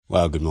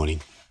Well, good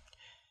morning.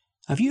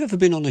 Have you ever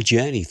been on a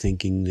journey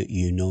thinking that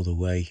you know the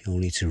way,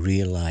 only to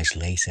realise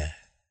later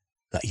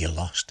that you're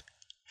lost?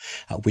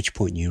 At which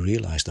point you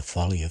realise the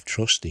folly of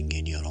trusting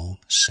in your own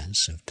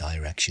sense of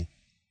direction.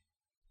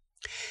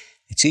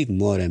 It's even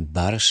more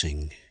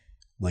embarrassing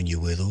when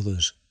you're with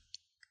others.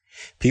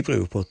 People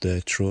who put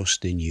their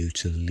trust in you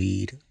to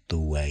lead the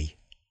way.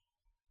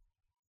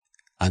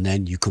 And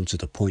then you come to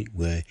the point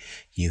where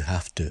you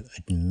have to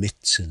admit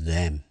to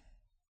them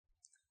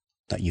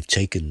that you've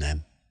taken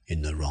them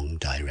in the wrong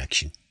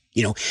direction.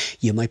 You know,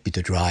 you might be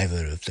the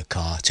driver of the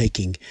car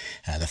taking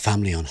the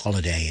family on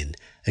holiday, and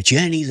a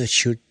journey that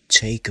should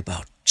take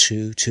about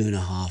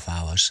 2.5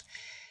 hours,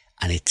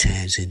 and it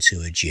turns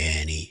into a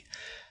journey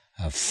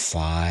of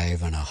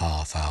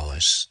 5.5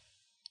 hours.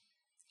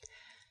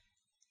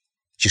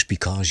 Just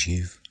because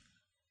you've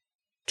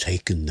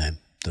taken them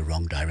the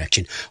wrong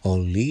direction, or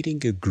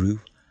leading a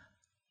group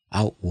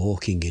out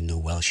walking in the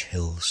Welsh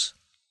hills.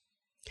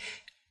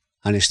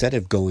 And instead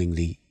of going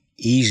the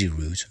easy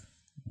route,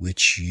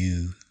 which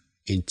you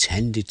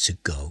intended to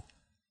go,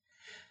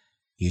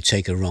 you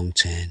take a wrong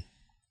turn.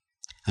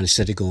 And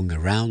instead of going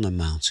around the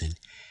mountain,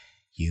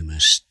 you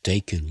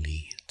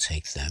mistakenly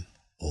take them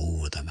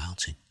over the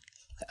mountain.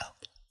 Well,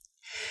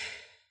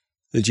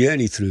 the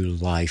journey through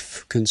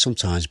life can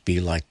sometimes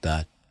be like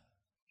that.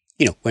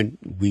 You know, when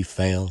we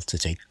fail to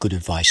take good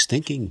advice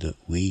thinking that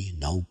we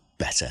know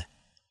better.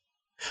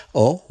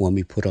 Or when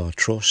we put our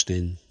trust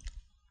in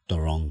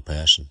the wrong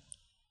person.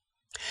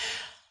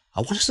 I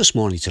want us this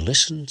morning to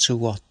listen to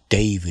what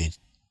David,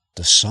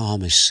 the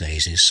psalmist,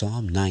 says in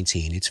Psalm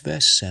 19. It's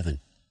verse 7.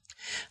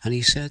 And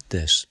he said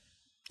this: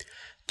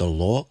 "The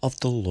law of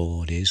the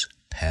Lord is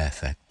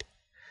perfect,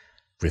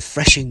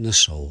 refreshing the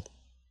soul.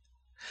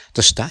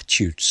 The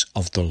statutes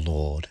of the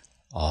Lord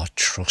are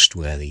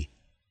trustworthy,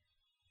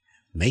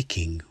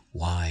 making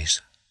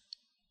wise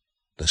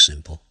the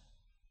simple."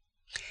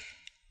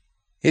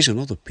 Here's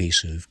another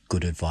piece of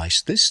good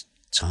advice. This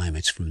time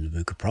it's from the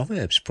book of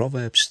Proverbs,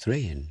 Proverbs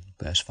 3 and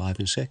verse 5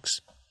 and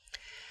 6.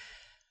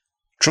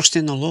 "Trust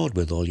in the Lord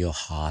with all your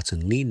heart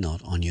and lean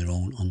not on your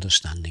own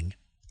understanding.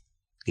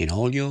 In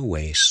all your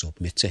ways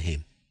submit to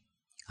him,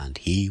 and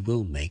he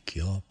will make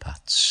your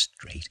paths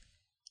straight."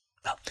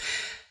 Well,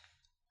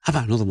 how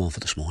about another one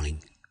for this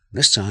morning?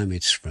 This time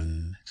it's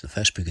from the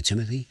first book of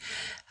Timothy,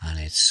 and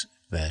it's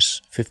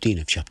verse 15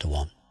 of chapter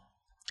 1.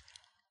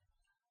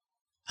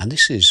 And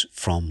this is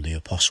from the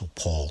Apostle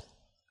Paul.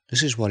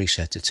 This is what he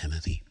said to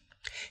Timothy.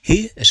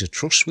 "Here is a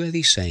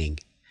trustworthy saying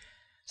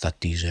that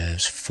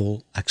deserves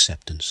full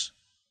acceptance.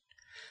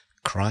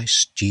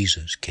 Christ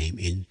Jesus came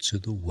into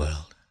the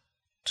world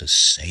to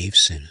save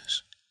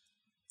sinners,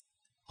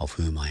 of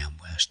whom I am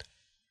worst."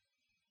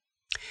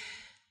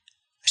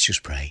 Let's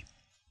just pray.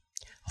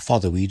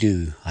 Father, we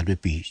do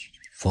admit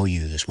before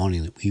you this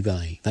morning that we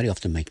very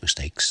often make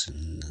mistakes,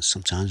 and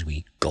sometimes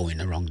we go in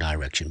the wrong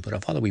direction.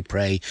 But Father, we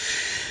pray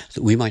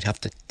that we might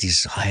have the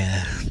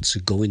desire to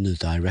go in the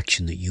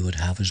direction that you would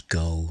have us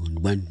go, and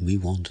when we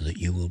wander, that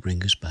you will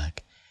bring us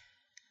back.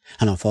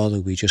 And our Father,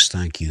 we just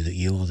thank you that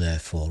you are there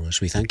for us.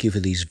 We thank you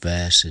for these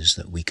verses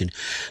that we can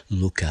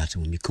look at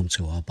when we come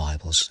to our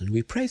Bibles. And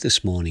we pray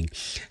this morning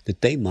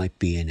that they might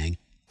be an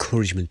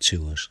encouragement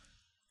to us,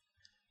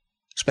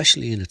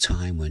 especially in a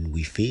time when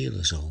we feel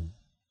as though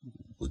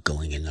we're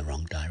going in the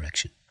wrong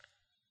direction.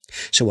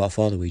 So our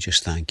Father, we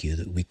just thank you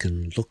that we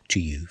can look to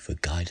you for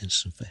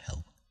guidance and for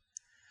help.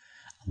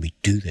 And we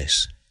do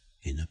this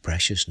in the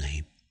precious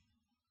name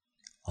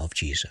of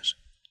Jesus.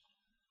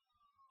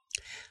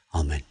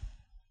 Amen.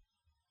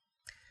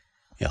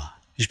 Yeah,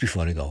 just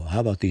before I go, how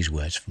about these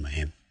words from a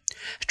hymn?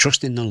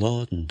 "Trust in the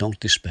Lord and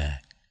don't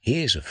despair.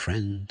 He is a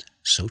friend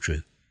so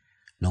true.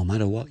 No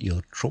matter what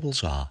your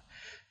troubles are,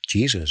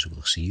 Jesus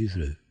will see you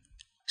through.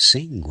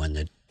 Sing when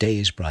the day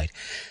is bright.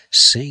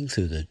 Sing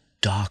through the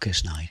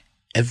darkest night.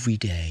 Every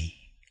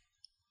day,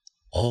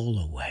 all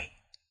the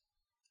way.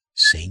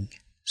 Sing,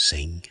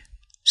 sing,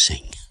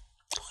 sing."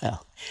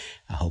 Well,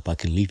 I hope I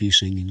can leave you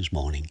singing this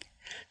morning.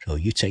 So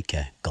you take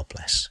care. God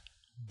bless.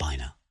 Bye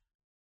now.